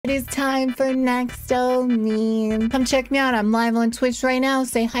is time for Nexto Meme. Come check me out. I'm live on Twitch right now.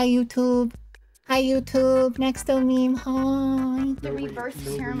 Say hi, YouTube. Hi, YouTube. Nexto Meme. Hi. The reverse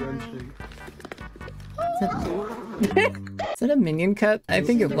ceremony. Is that a minion cut? I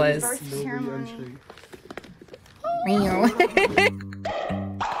think it was. Reverse ceremony.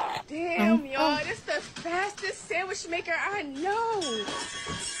 Damn, y'all, this the fastest sandwich maker I know.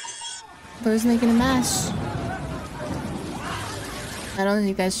 Bro's making a mess. I don't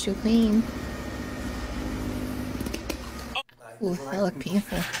think that's too clean. Ooh, that looked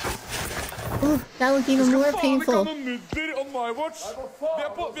painful. Ooh, that looked even more painful.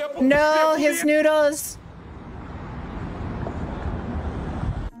 No, his noodles!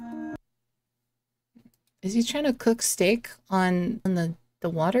 Is he trying to cook steak on the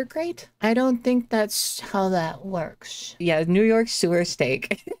water grate? I don't think that's how that works. Yeah, New York sewer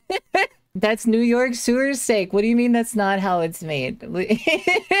steak. That's New York sewer steak. What do you mean that's not how it's made?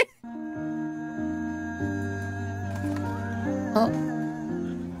 Oh.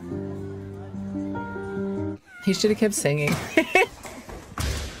 He should have kept singing.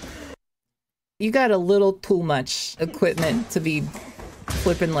 You got a little too much equipment to be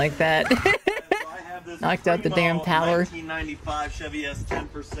flipping like that. Knocked out the damn power. 1995 Chevy S10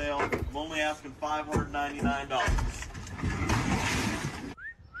 for sale. I'm only asking $599.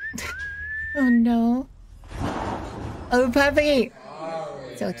 Oh no. Oh, puppy!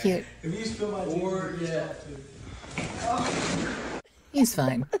 So cute. He's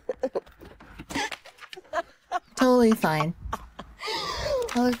fine. Totally fine.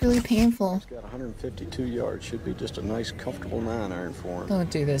 That looked really painful. He's got 152 yards. Should be just a nice, comfortable 9-iron for him.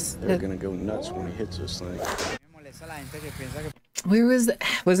 Don't do this. They're gonna go nuts when he hits this thing. Where was it?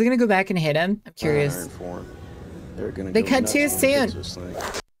 Was it gonna go back and hit him? I'm curious. 9-iron for him. They're gonna They go cut nuts too when he hits soon. this thing.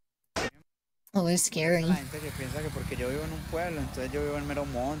 Oh, it's scary. Oh, a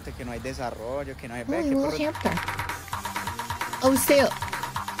little hamster. Oh, still.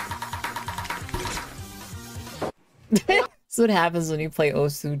 This is what happens when you play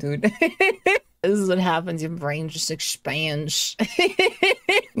Osu, dude. This is what happens. Your brain just expands.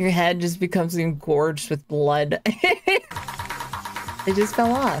 Your head just becomes engorged with blood. It just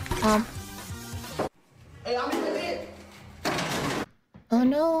fell off. Hey, I'm in the bed. Oh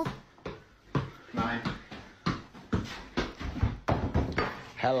no. 9.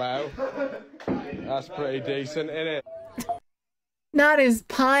 Hello. That's pretty decent, isn't it? Not his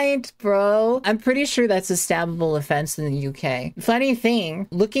pint, bro. I'm pretty sure that's a stabbable offense in the UK. Funny thing,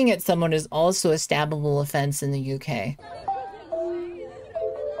 looking at someone is also a stabbable offense in the UK.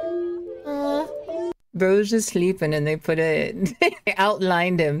 Bro's just sleeping and they put it, they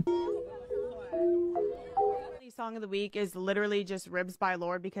outlined him. Song of the week is literally just Ribs by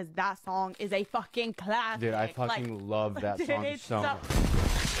Lord because that song is a fucking classic. Dude, I fucking love that song so much.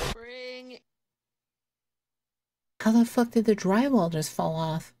 Bring How the fuck did the drywall just fall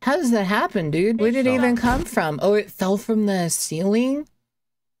off? How does that happen, dude? Where did it even come from? Oh, it fell from the ceiling?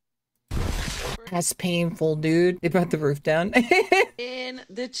 That's painful, dude. They brought the roof down. in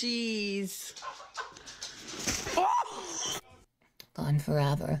the cheese. Gone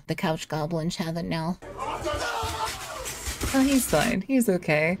forever. The couch goblins have it now. Oh, he's fine. He's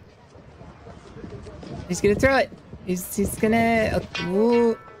okay. He's gonna throw it. He's gonna...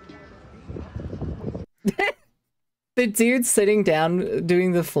 Oh, the dude sitting down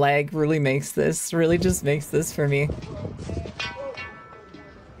doing the flag really just makes this for me.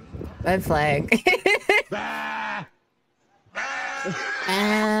 Red flag.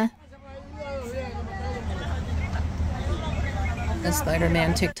 The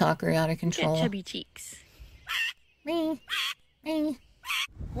Spider-Man TikToker out of control. Chubby cheeks. Me.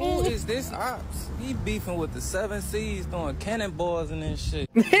 Who is this ops? He beefing with the 7 Seas, throwing cannonballs and this shit.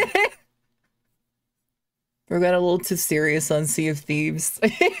 We got a little too serious on Sea of Thieves.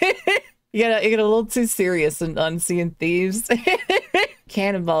 you got a little too serious on Sea of Thieves.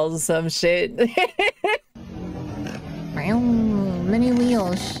 Cannonballs or some shit. Many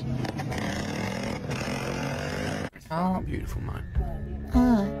wheels. Oh, Beautiful man.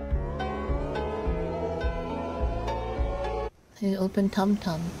 His open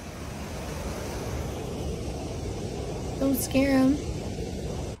tum-tum. Don't scare him.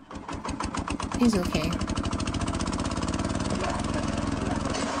 He's okay.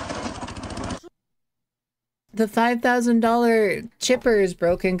 The $5,000 chipper is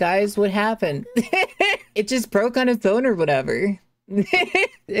broken, guys. What happened? It just broke on its own or whatever.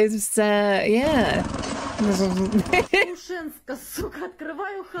 It's, yeah.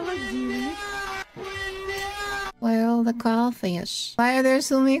 Where are all the crawfish? Why are there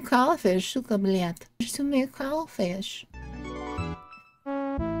so many crawfish? Suka, блядь. There's so many crawfish.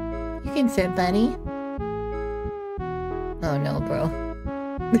 You can fit, buddy. Oh no, bro.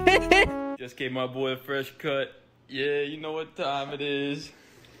 Just gave my boy a fresh cut. Yeah, you know what time it is.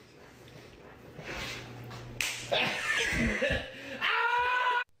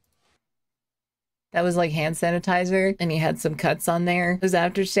 That was like hand sanitizer, and he had some cuts on there. It was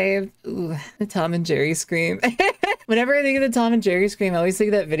aftershave. Ooh, the Tom and Jerry scream. Whenever I think of the Tom and Jerry scream, I always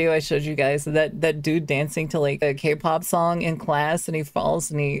think of that video I showed you guys. That dude dancing to like a K-pop song in class, and he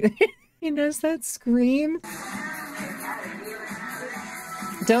falls and he he does that scream.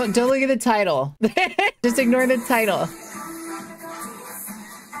 Don't look at the title. Just ignore the title.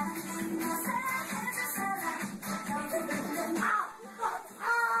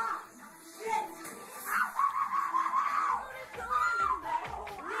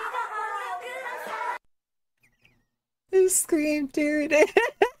 This scream, dude.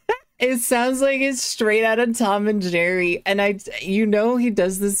 It sounds like it's straight out of Tom and Jerry. And you know he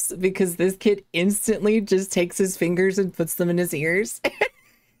does this because this kid instantly just takes his fingers and puts them in his ears.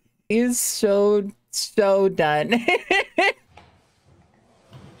 He's so done.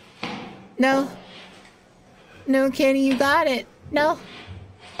 No. No, Kenny, you got it. No.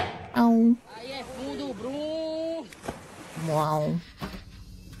 Oh. Wow.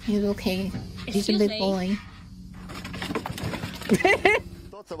 He's okay. He's a big boy.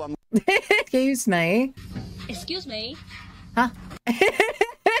 Excuse me. Excuse me. Huh?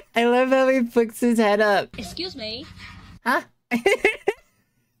 I love how he puts his head up. Excuse me. Huh?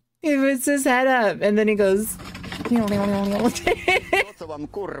 He puts his head up and then he goes. I love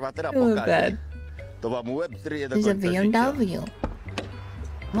that. There's a BMW.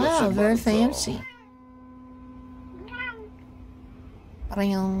 Wow, very fancy.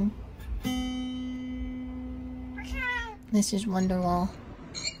 This is Wonderwall.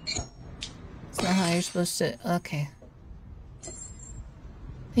 It's not how you're supposed to. Okay.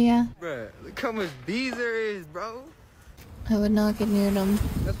 Yeah. Bruh, look how much bees there is, bro. I would not get near them.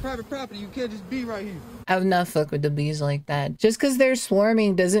 That's private property. You can't just be right here. I would not fuck with the bees like that. Just because they're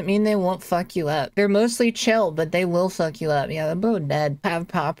swarming doesn't mean they won't fuck you up. They're mostly chill, but they will fuck you up. Yeah, they're both dead. Have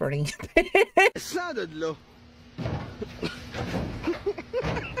property. It sounded low.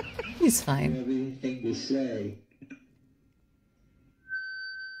 He's fine. Everything to say.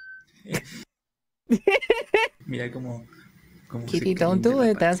 Kitty, don't do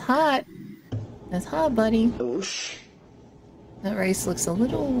it. That's hot. That's hot, buddy. That race looks a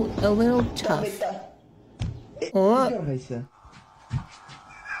little tough. Oh.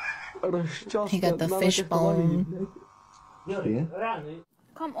 He got the fishbone.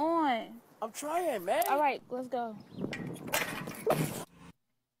 Come on. I'm trying, man. All right, let's go.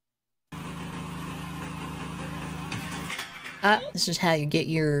 This is how you get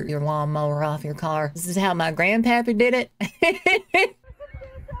your lawnmower off your car. This is how my grandpappy did it.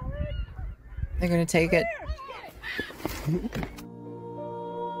 They're gonna take it.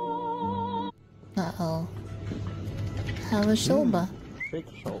 Uh-oh. How was Shoba?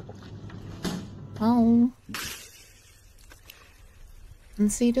 Oh.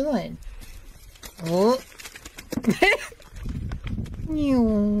 What's he doing? Oh.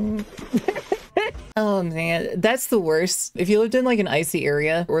 Oh man, that's the worst. If you lived in like an icy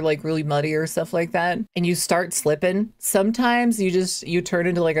area or like really muddy or stuff like that and you start slipping, sometimes you turn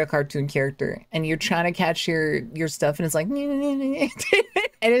into like a cartoon character and you're trying to catch your stuff and it's like and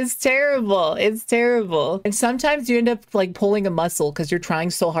it's terrible. It's terrible. And sometimes you end up like pulling a muscle because you're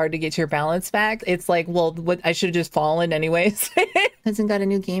trying so hard to get your balance back. It's like, well, what, I should have just fallen anyways. Hasn't got a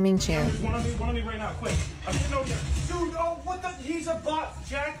new gaming chair. One on me right now, quick. I'm getting over there. Dude, oh, what the? He's a bot,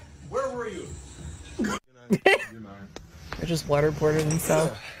 Jack. Where were you? They're just waterboarded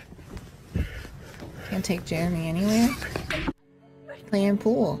themselves. Can't take Jeremy anywhere. Playing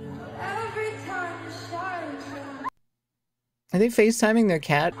pool. Are they FaceTiming their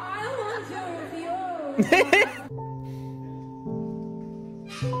cat?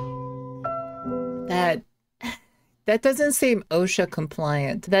 That doesn't seem OSHA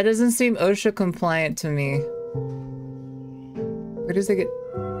compliant. That doesn't seem OSHA compliant to me. Where does it get?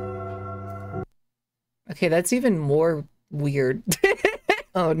 Okay, that's even more weird.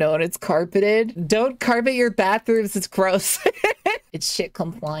 Oh no, and it's carpeted. Don't carpet your bathrooms, it's gross. It's shit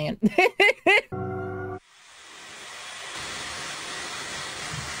compliant.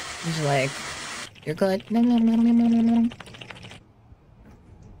 He's like, you're good. What the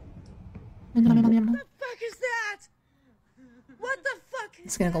fuck is that? What the fuck?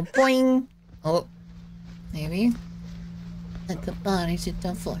 It's gonna go boing. Oh, maybe. Let the bodies hit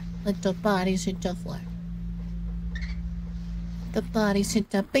the floor. Let the bodies hit the floor. The bodies hit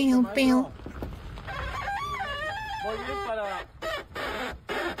the bam bam.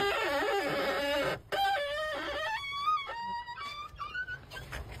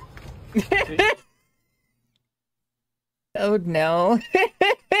 Oh no.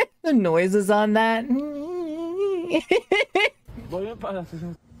 The noises on that.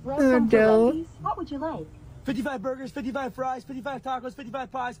 Oh no. What would you like? 55 burgers, 55 fries, 55 tacos,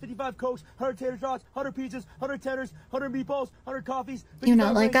 55 pies, 55 cokes, 100 tater tots, 100 pizzas, 100 tenders, 100 meatballs, 100 coffees. You're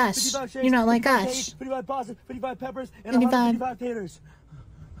not like us. You're not like us. 55 pasta, 55 peppers, and 155 taters.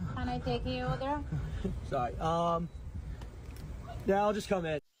 Can I take you there? Sorry. Yeah, I'll just come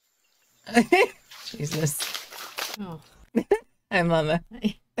in. Jesus. Oh. Hi, Mama.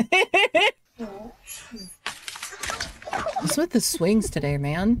 What's with the swings today,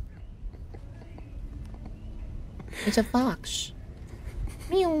 man? It's a fox.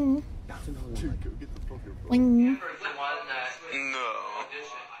 Meow. Wing. No.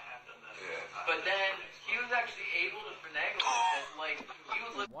 But then he was actually able to finagle it. Like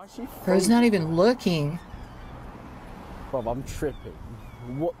he was. Bro's not even looking. Bro, I'm tripping.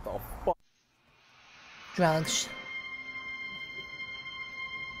 What the fuck? Drugs.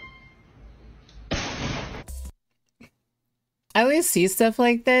 I always see stuff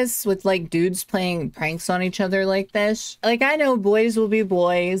like this with like dudes playing pranks on each other like this. Like, I know boys will be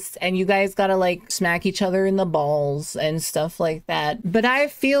boys and you guys gotta like smack each other in the balls and stuff like that. But I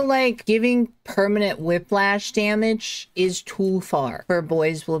feel like giving permanent whiplash damage is too far for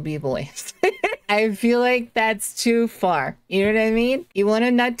boys will be boys. I feel like that's too far. You know what I mean? You want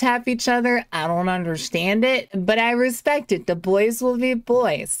to nut tap each other? I don't understand it, but I respect it. The boys will be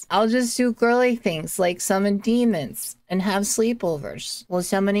boys. I'll just do girly things like summon demons and have sleepovers while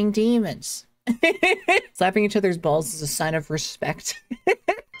summoning demons. Slapping each other's balls is a sign of respect.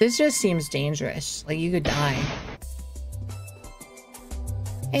 This just seems dangerous. Like, you could die.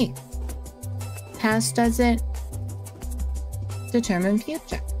 Hey, past doesn't determine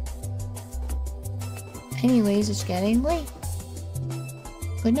future. Anyways, it's getting late.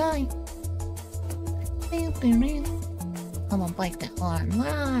 Good night. I'm gonna bite that alarm.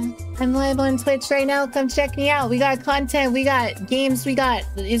 I'm live on Twitch right now. Come check me out. We got content. We got games.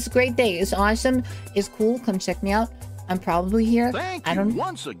 It's a great day. It's awesome. It's cool. Come check me out. I'm probably here. Thank you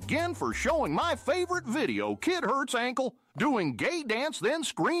once again for showing my favorite video. Kid hurts ankle, doing gay dance, then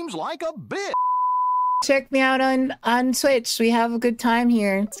screams like a bitch. Check me out on Twitch. We have a good time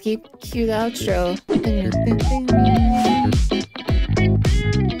here. Let's keep cue the outro.